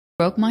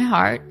broke my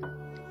heart.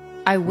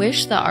 I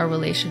wish that our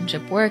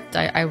relationship worked.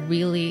 I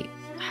really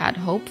had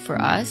hope for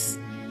us.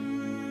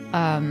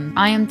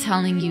 I am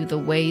telling you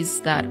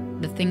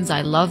the things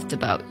I loved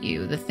about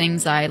you, the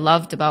things I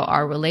loved about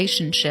our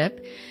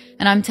relationship.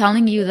 And I'm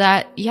telling you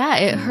that, yeah,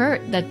 it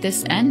hurt that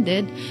this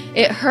ended.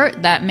 It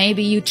hurt that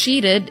maybe you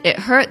cheated. It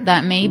hurt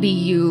that maybe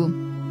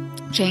you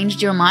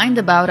changed your mind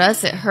about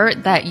us. It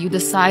hurt that you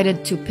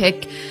decided to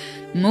pick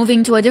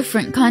moving to a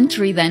different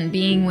country than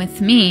being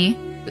with me.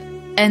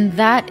 And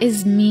that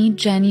is me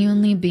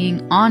genuinely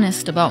being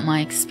honest about my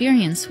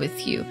experience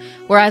with you.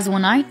 Whereas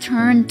when I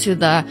turn to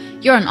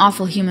you're an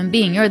awful human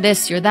being, you're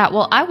this, you're that,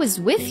 well, I was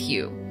with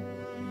you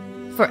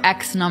for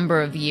X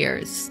number of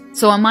years.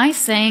 So am I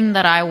saying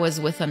that I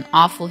was with an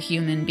awful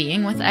human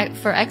being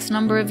for X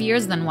number of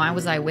years? Then why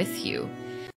was I with you?